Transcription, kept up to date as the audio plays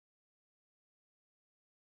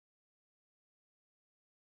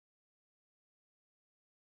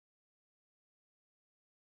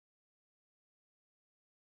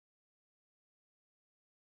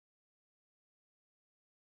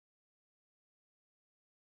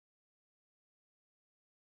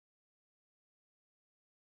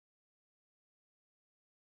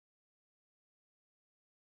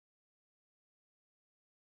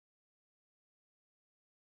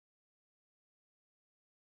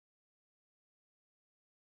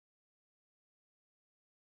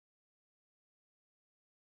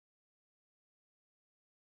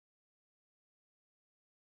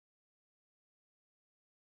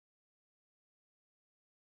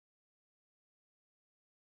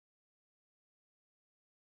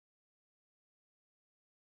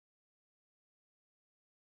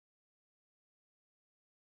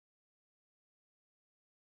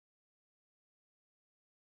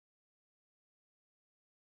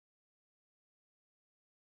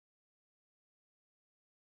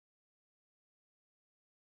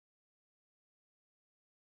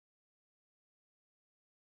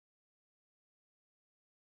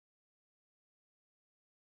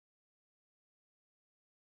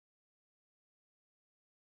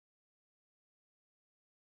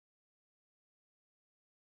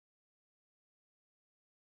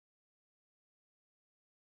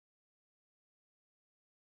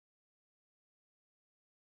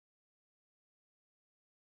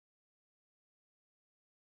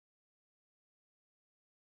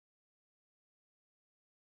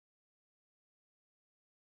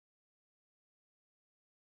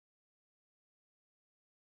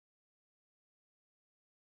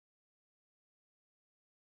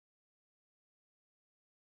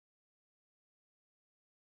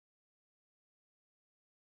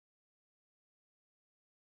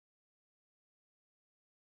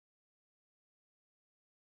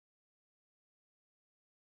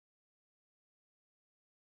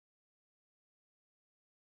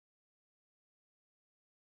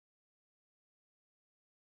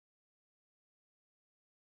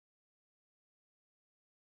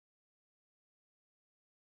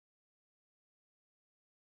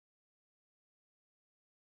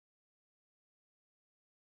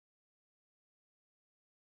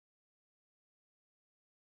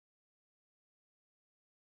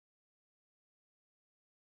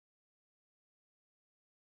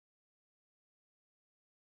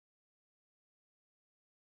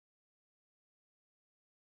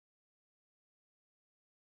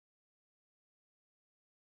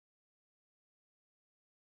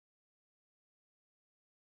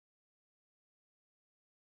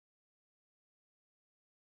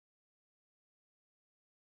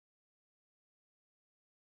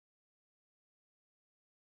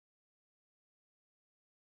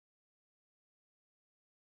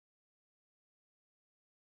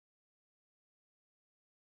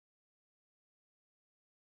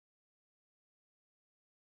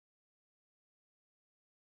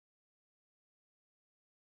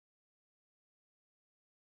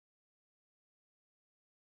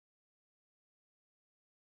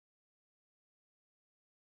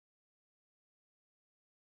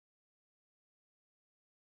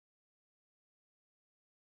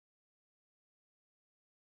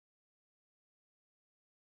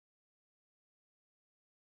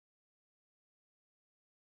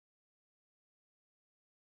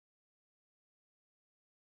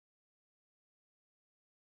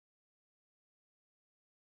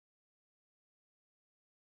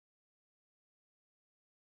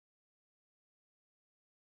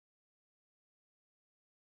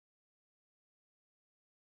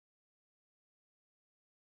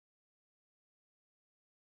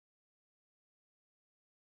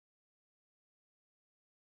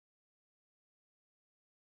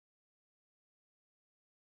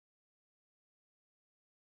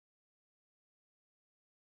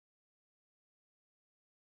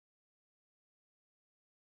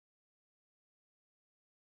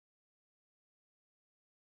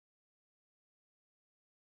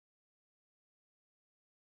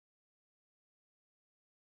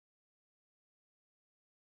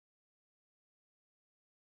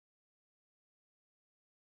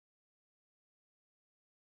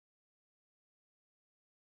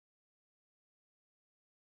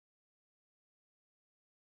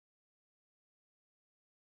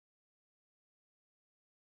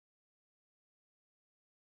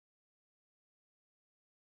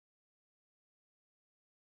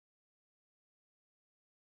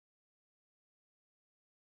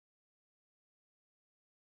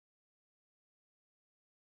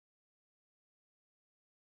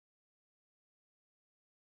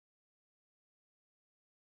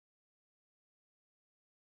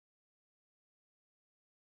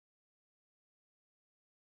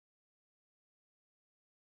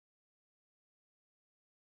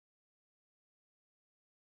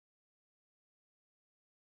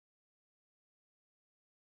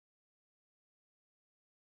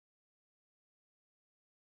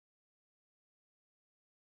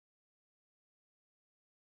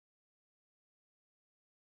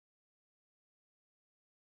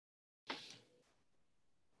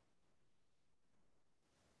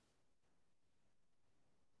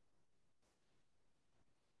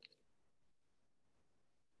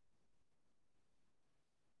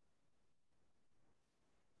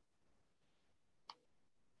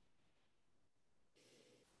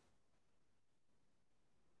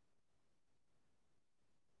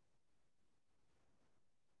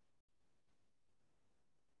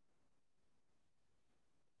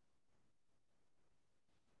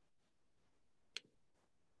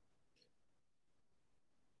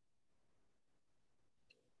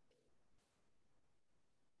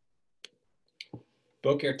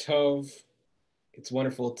Boker Tov. It's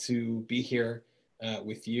wonderful to be here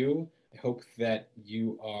with you. I hope that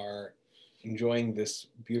you are enjoying this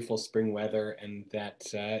beautiful spring weather and that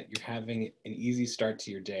you're having an easy start to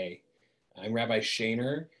your day. I'm Rabbi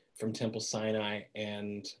Shaner from Temple Sinai,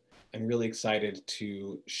 and I'm really excited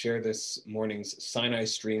to share this morning's Sinai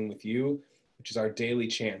stream with you, which is our daily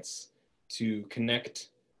chance to connect,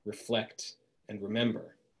 reflect, and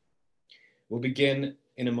remember. We'll begin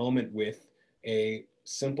in a moment with a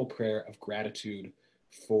simple prayer of gratitude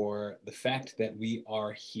for the fact that we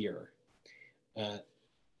are here. Uh,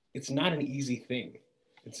 it's not an easy thing.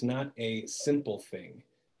 It's not a simple thing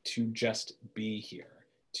to just be here,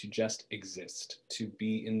 to just exist, to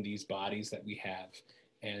be in these bodies that we have,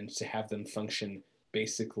 and to have them function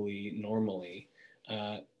basically normally.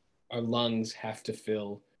 Uh, our lungs have to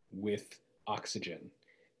fill with oxygen,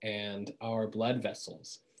 and our blood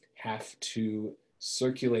vessels have to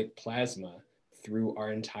circulate plasma through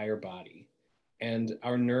our entire body, and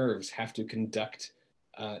our nerves have to conduct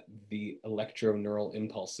uh, the electroneural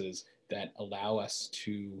impulses that allow us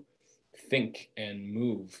to think and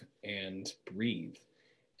move and breathe.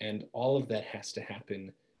 And all of that has to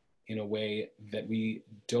happen in a way that we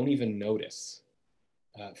don't even notice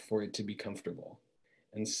for it to be comfortable.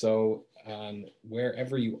 And so,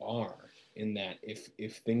 wherever you are in that,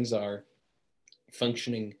 if things are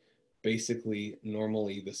functioning basically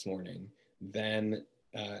normally this morning, then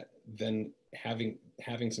uh, then having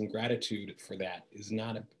some gratitude for that is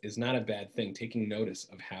not a bad thing. Taking notice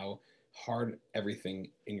of how hard everything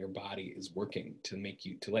in your body is working to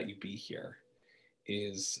let you be here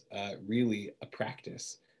is really a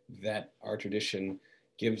practice that our tradition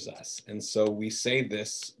gives us. And so we say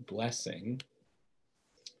this blessing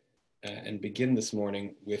and begin this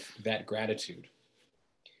morning with that gratitude.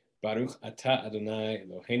 Baruch atah Adonai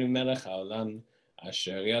Eloheinu melech haolam,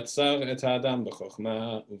 asher yatzar et האדם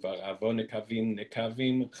בחוכמה, וברעו נקבים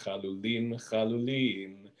נקבים, חלולים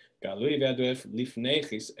חלולים. גלוי וידוע לפני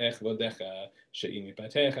כסאך כבודך, שאם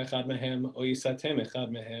יפתח אחד מהם, או יסתם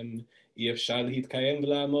אחד מהם, אי אפשר להתקיים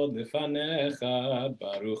ולעמוד לפניך.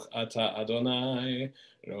 ברוך אתה אדוני,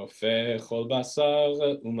 רופא כל בשר,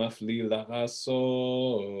 ומפליא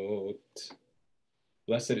לעשות.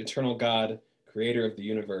 Blessed eternal God, creator of the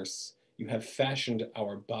universe, you have fashioned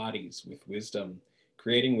our bodies with wisdom,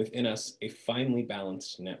 creating within us a finely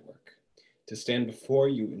balanced network. To stand before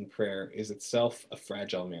you in prayer is itself a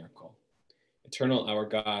fragile miracle. Eternal our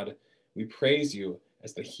God, we praise you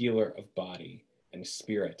as the healer of body and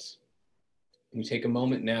spirit. We take a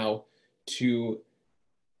moment now to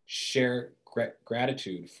share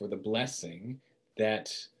gratitude for the blessing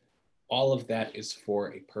that all of that is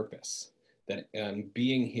for a purpose. That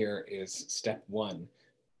being here is step one,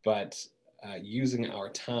 but using our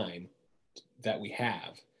time that we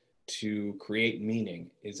have to create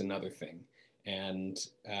meaning is another thing. And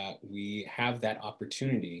we have that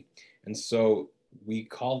opportunity. And so we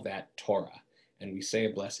call that Torah. And we say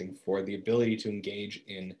a blessing for the ability to engage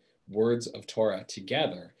in words of Torah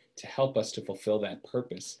together to help us to fulfill that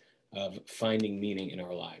purpose of finding meaning in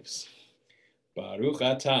our lives. Baruch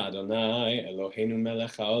atah Adonai Eloheinu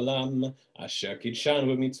melech haolam, asher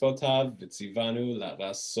קידשנו במצוותיו וציוונו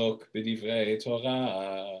לעסוק בדברי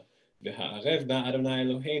תורה. והערב נא אדוני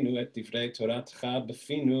אלוהינו את דברי תורתך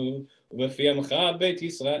בפינו ובפי עמך בית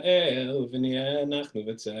ישראל, ונהיה אנחנו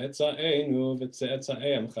וצאצאינו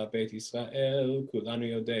וצאצאי עמך בית ישראל, כולנו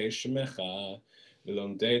יודעי שמך,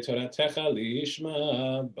 ולומדי תורתך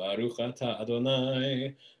לשמה. ברוך אתה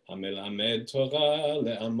אדוני המלמד Torah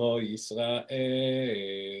le'amo Yisrael.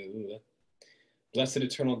 Blessed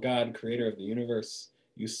eternal God, creator of the universe,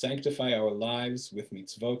 you sanctify our lives with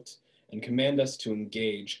mitzvot and command us to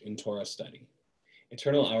engage in Torah study.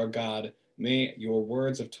 Eternal our God, may your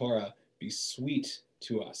words of Torah be sweet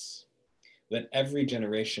to us. Let every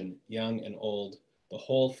generation, young and old, the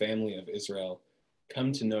whole family of Israel,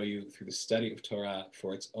 come to know you through the study of Torah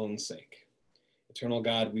for its own sake. Eternal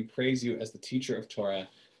God, we praise you as the teacher of Torah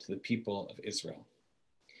to the people of Israel.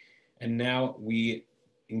 And now we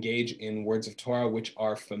engage in words of Torah which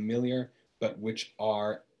are familiar, but which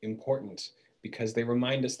are important because they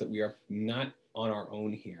remind us that we are not on our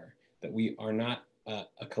own here, that we are not a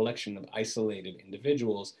collection of isolated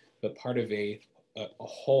individuals, but part of a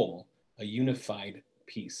whole, a unified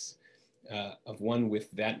piece of one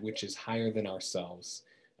with that which is higher than ourselves.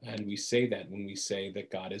 And we say that when we say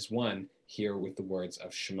that God is one here with the words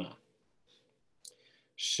of Shema.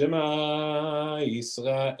 Shema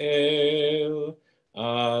Yisrael,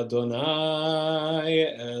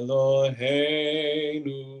 Adonai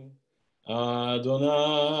Eloheinu,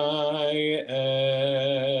 Adonai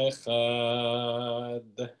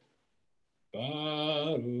Echad. Baruch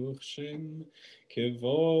ברוך שם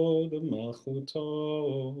כבוד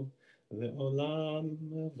מלכותו לעולם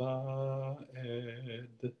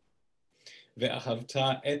ועד. ואהבת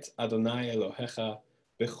את אדוני אלוהיך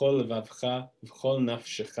בכל לבבך ובכל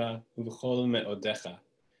נפשך ובכל מאודיך.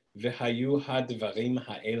 והיו הדברים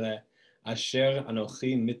האלה אשר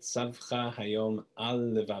אנוכי מצווך היום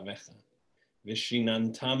על לבביך.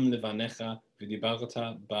 ושיננתם לבניך ודיברת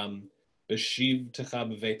בם בשבתך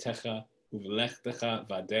בביתך ובלכתך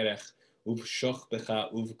בדרך ובשוכבך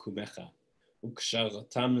ובקומך.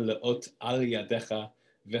 וקשרתם לאות על ידיך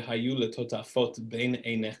והיו לטוטפות בין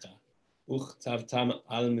עיניך. וכתבתם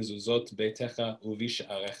על מזוזות ביתך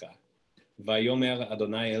ובשעריך. ויאמר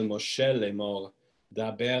אדוני אל משה לאמור,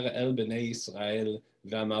 דבר אל בני ישראל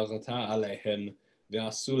ואמרת עליהם,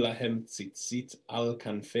 ועשו להם ציצית על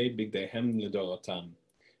כנפי בגדיהם לדורותם,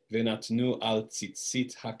 ונתנו על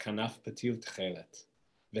ציצית הכנף פתיל תכלת.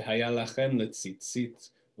 והיה לכם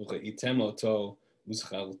לציצית, וראיתם אותו,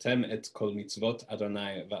 וזכרתם את כל מצוות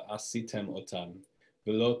אדוני ועשיתם אותם.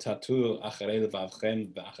 ולא תטו אחרי לבבכם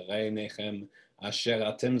ואחרי עיניכם, אשר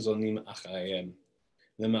אתם זונים אחריהם.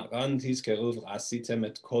 למען תזכרו ועשיתם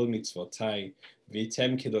את כל מצוותיי,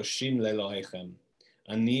 והייתם קדושים לאלוהיכם.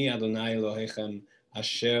 אני אדוני אלוהיכם,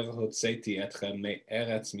 אשר הוצאתי אתכם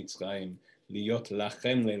מארץ מצרים, להיות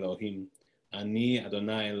לכם לאלוהים. אני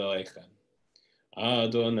אדוני אלוהיכם.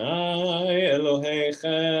 אדוני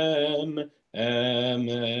אלוהיכם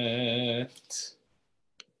אמת.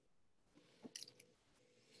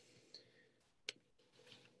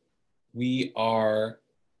 We are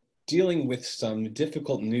dealing with some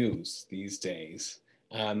difficult news these days.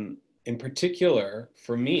 In particular,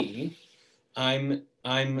 for me, I'm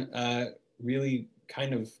really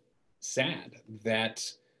kind of sad that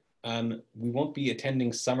we won't be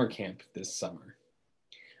attending summer camp this summer.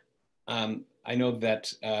 I know that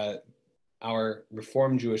our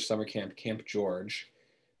Reformed Jewish summer camp, Camp George,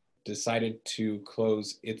 decided to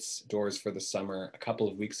close its doors for the summer a couple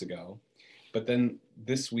of weeks ago. But then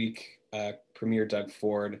this week, Premier Doug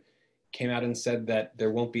Ford came out and said that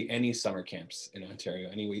there won't be any summer camps in Ontario,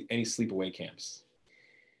 any sleepaway camps.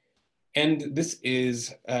 And this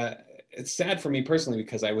is, it's sad for me personally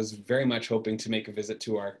because I was very much hoping to make a visit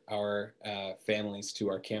to our families, to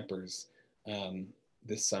our campers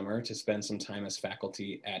this summer to spend some time as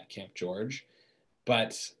faculty at Camp George.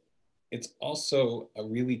 But it's also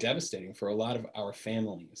really devastating for a lot of our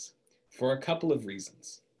families for a couple of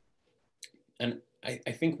reasons. And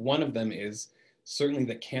I think one of them is certainly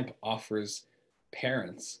that camp offers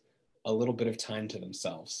parents a little bit of time to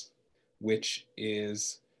themselves, which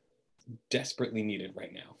is desperately needed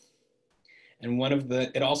right now. And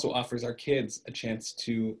it also offers our kids a chance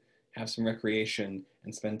to have some recreation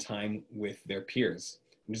and spend time with their peers,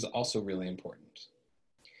 which is also really important.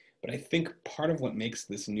 But I think part of what makes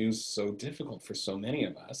this news so difficult for so many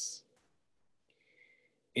of us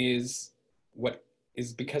is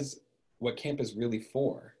because what camp is really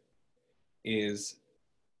for is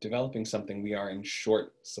developing something we are in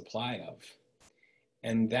short supply of,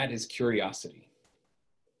 and that is curiosity.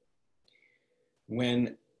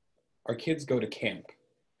 When our kids go to camp,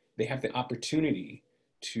 they have the opportunity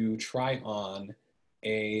to try on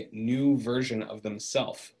a new version of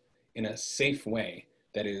themselves in a safe way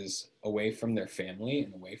that is away from their family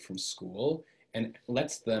and away from school, and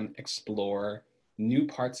lets them explore new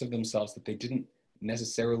parts of themselves that they didn't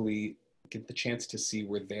necessarily get the chance to see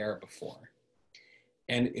were there before.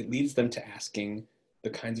 And it leads them to asking the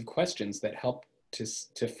kinds of questions that help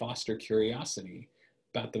to foster curiosity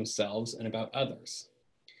about themselves and about others.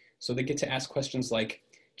 So they get to ask questions like,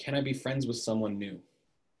 can I be friends with someone new?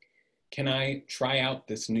 Can I try out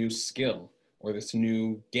this new skill or this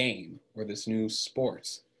new game or this new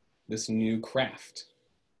sport, this new craft?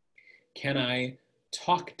 Can I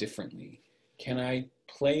talk differently? Can I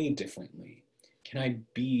play differently? Can I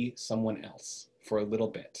be someone else for a little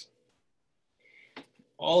bit?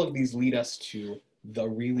 All of these lead us to the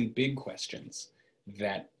really big questions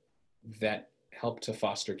that help to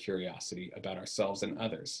foster curiosity about ourselves and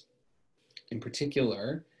others. In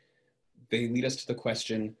particular, they lead us to the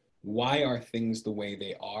question, why are things the way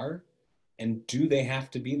they are? And do they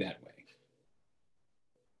have to be that way?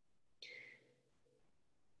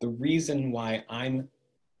 The reason why I'm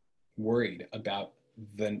worried about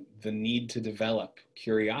the need to develop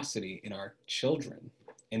curiosity in our children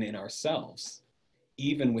and in ourselves,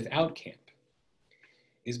 even without camp,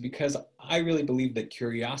 is because I really believe that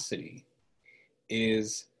curiosity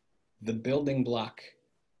is the building block,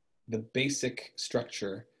 the basic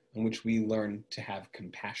structure on which we learn to have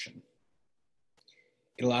compassion.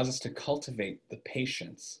 It allows us to cultivate the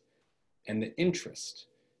patience and the interest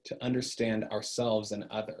to understand ourselves and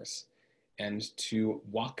others, and to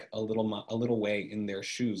walk a little way in their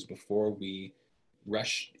shoes before we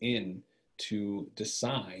rush in to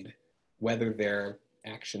decide whether their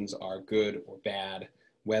actions are good or bad,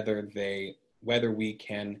 whether we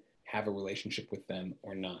can have a relationship with them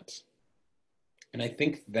or not. And I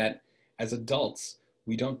think that as adults,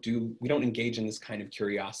 we don't engage in this kind of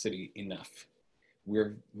curiosity enough.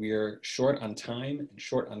 We're short on time and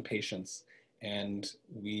short on patience, and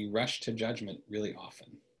we rush to judgment really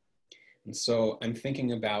often. And so I'm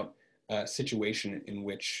thinking about a situation in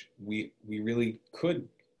which we really could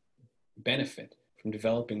benefit from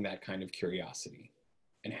developing that kind of curiosity,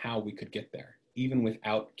 and how we could get there, even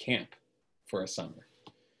without camp for a summer.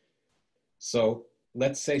 So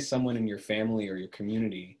let's say someone in your family or your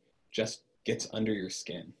community just gets under your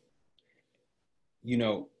skin.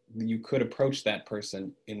 You could approach that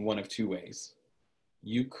person in one of two ways.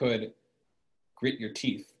 You could grit your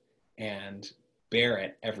teeth and bear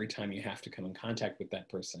it every time you have to come in contact with that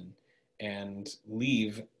person, and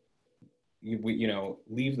leave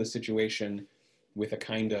the situation with a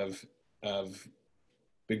kind of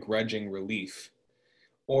begrudging relief.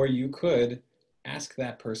 Or you could ask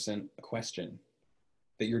that person a question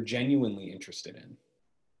that you're genuinely interested in,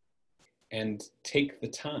 and take the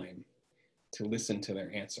time to listen to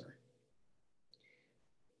their answer.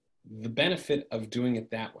 The benefit of doing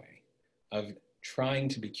it that way, of trying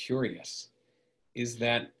to be curious, is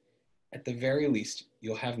that at the very least,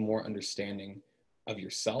 you'll have more understanding of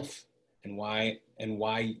yourself and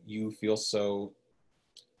why you feel so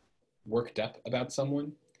worked up about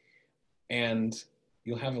someone. And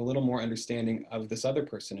you'll have a little more understanding of this other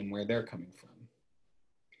person and where they're coming from.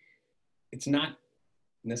 It's not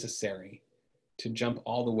necessary to jump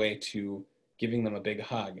all the way to giving them a big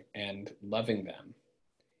hug and loving them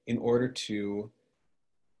in order to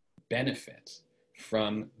benefit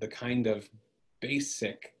from the kind of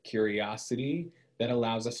basic curiosity that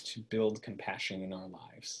allows us to build compassion in our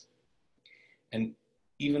lives. And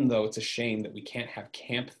even though it's a shame that we can't have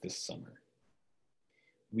camp this summer,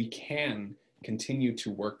 we can continue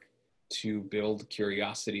to work to build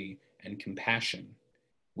curiosity and compassion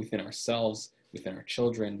within ourselves, within our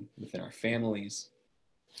children, within our families,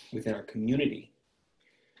 within our community,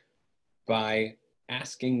 by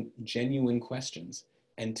asking genuine questions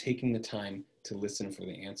and taking the time to listen for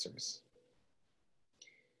the answers.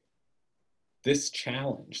 This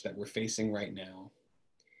challenge that we're facing right now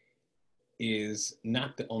is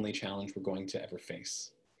not the only challenge we're going to ever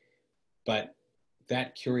face, but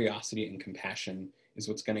that curiosity and compassion is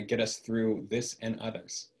what's going to get us through this and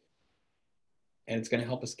others. And it's going to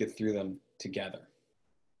help us get through them together.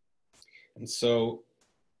 And so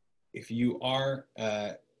if you are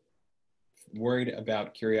worried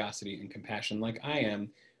about curiosity and compassion like I am,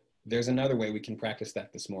 there's another way we can practice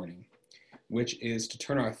that this morning, which is to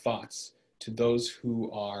turn our thoughts to those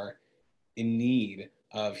who are in need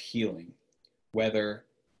of healing, whether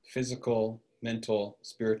physical, mental,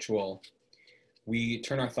 spiritual. We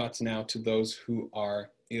turn our thoughts now to those who are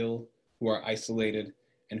ill, who are isolated,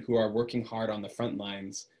 and who are working hard on the front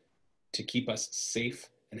lines to keep us safe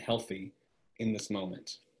and healthy in this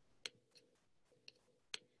moment.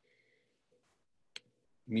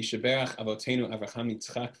 Mishaberach avotenu Avraham,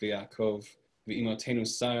 Yitzchak v'Yaakov, v'imotenu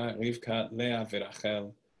Sarah, Rivka, Leah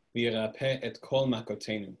v'Rachel, v'yirapeh et kol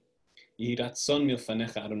makotenu. Yehi ratzon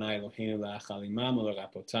milfanecha Adonai Eloheinu la'achal imam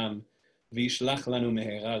u'lerapotam, v'yishlach lanu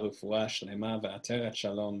mehera refuah shlema v'ateret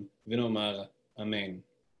shalom, v'nomar Amen.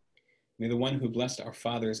 May the one who blessed our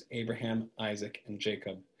fathers Abraham, Isaac, and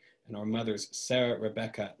Jacob, and our mothers Sarah,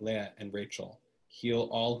 Rebecca, Leah, and Rachel, heal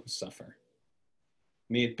all who suffer.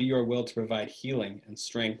 May it be your will to provide healing and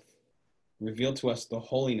strength. Reveal to us the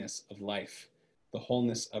holiness of life, the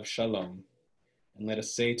wholeness of shalom, and let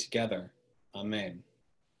us say together, Amen.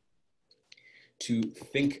 To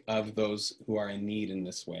think of those who are in need in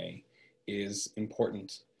this way is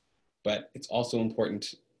important, but it's also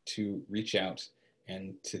important to reach out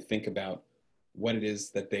and to think about what it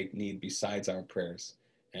is that they need besides our prayers,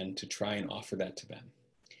 and to try and offer that to them.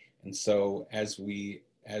 And so as we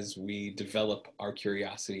develop our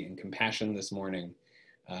curiosity and compassion this morning,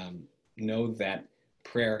 know that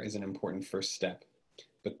prayer is an important first step,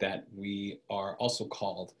 but that we are also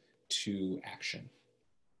called to action.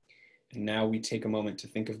 And now we take a moment to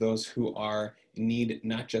think of those who are in need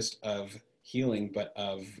not just of healing, but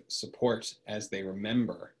of support as they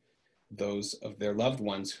remember those of their loved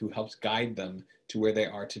ones who helped guide them to where they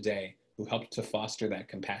are today, who helped to foster that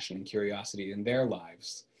compassion and curiosity in their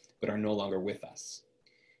lives, but are no longer with us.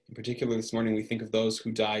 In particular, this morning, we think of those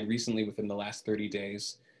who died recently within the last 30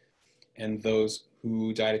 days, and those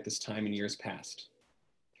who died at this time in years past.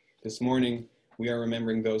 This morning, we are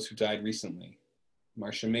remembering those who died recently.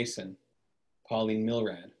 Marcia Mason, Pauline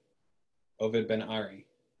Milrad, Ovid Ben Ari,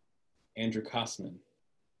 Andrew Kosman,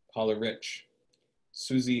 Paula Rich,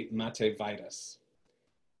 Susie Mate Vidas,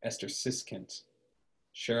 Esther Siskint,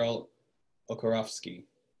 Cheryl Okorovsky,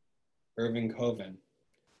 Irving Koven,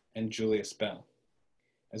 and Julius Bell,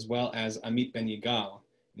 as well as Amit Ben Yigal,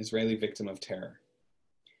 an Israeli victim of terror.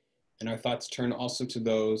 And our thoughts turn also to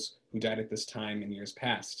those who died at this time in years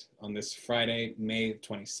past. On this Friday, May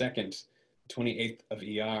 22nd, 28th of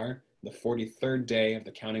Iyar, the 43rd day of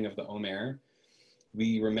the counting of the Omer,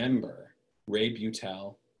 we remember Ray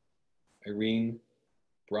Butel, Irene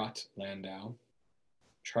Brott Landau,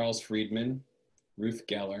 Charles Friedman, Ruth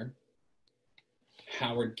Geller,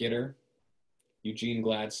 Howard Gitter, Eugene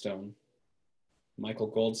Gladstone, Michael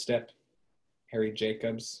Goldstep, Harry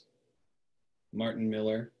Jacobs, Martin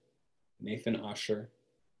Miller, Nathan Osher,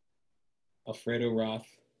 Alfredo Roth,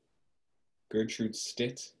 Gertrude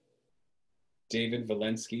Stitt, David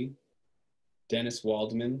Valensky, Dennis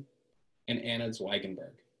Waldman, and Anna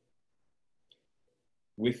Zweigenberg.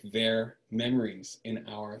 With their memories in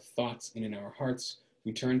our thoughts and in our hearts,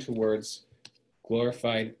 we turn to words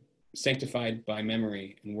glorified, sanctified by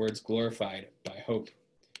memory, and words glorified by hope,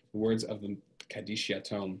 the words of the Kaddish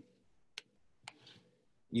Yatom.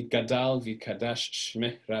 Yitgadal v'kadash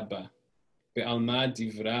shmeh Rabba, be'alma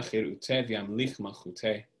divra chirute v'yamlich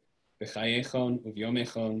malchute, b'chayechon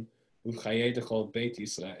uvyomechon uv'chaye dechol Beit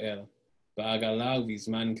Yisrael, ba'agala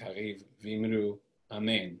v'zman kariv v'imru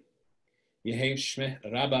Amen. Yehi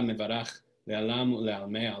shmeh Rabba mevarach le'alam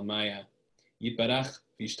u'le'almei almaya, yitbarach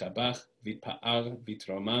v'yishtabach v'yitpa'ar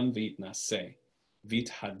v'yitromam v'yitnaseh,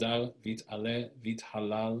 v'yithadar v'yit'aleh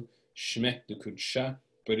v'yithalal shmeh l'kudsha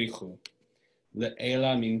berichu.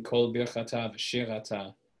 Le'ela min kol birchata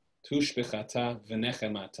v'shirata, tushbechata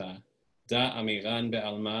v'nechemata, da amiran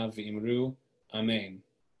be'alma v'imru Amen.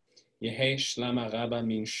 Yehi shlama Rabba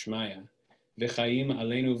min shmaya, v'chayim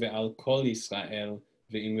aleinu ve'al kol Yisrael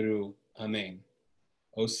v'imru Amen.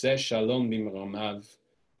 Oseh shalom bimromav,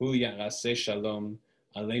 hu ya'aseh shalom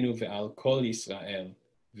aleinu ve'al kol Yisrael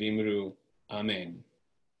v'imru Amen.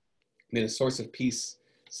 May the source of peace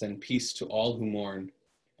send peace to all who mourn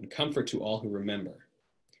and comfort to all who remember.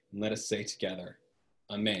 And let us say together,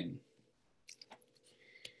 Amen.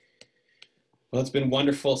 Well, it's been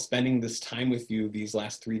wonderful spending this time with you these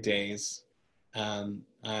last 3 days.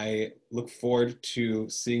 I look forward to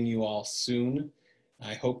seeing you all soon.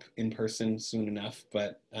 I hope in person soon enough,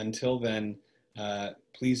 but until then,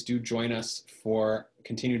 please do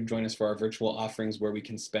continue to join us for our virtual offerings where we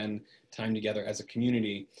can spend time together as a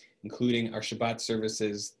community, including our Shabbat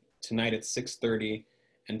services tonight at 6:30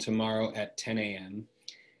 and tomorrow at 10 a.m.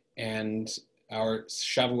 and our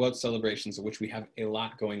Shavuot celebrations, of which we have a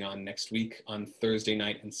lot going on next week on Thursday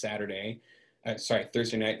night and Thursday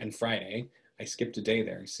night and Friday. I skipped a day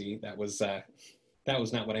there. See, that was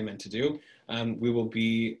not what I meant to do. We will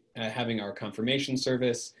be having our confirmation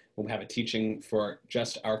service. We'll have a teaching for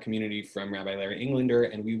just our community from Rabbi Larry Englander,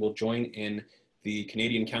 and we will join in the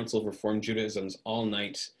Canadian Council of Reformed Judaism's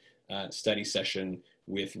all-night study session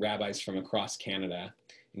with rabbis from across Canada,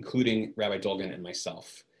 including Rabbi Dolgan and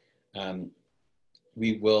myself.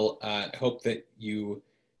 We will hope that you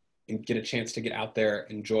get a chance to get out there,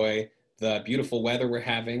 enjoy the beautiful weather we're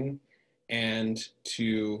having, and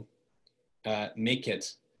to make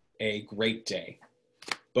it a great day.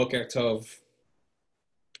 Boker Tov.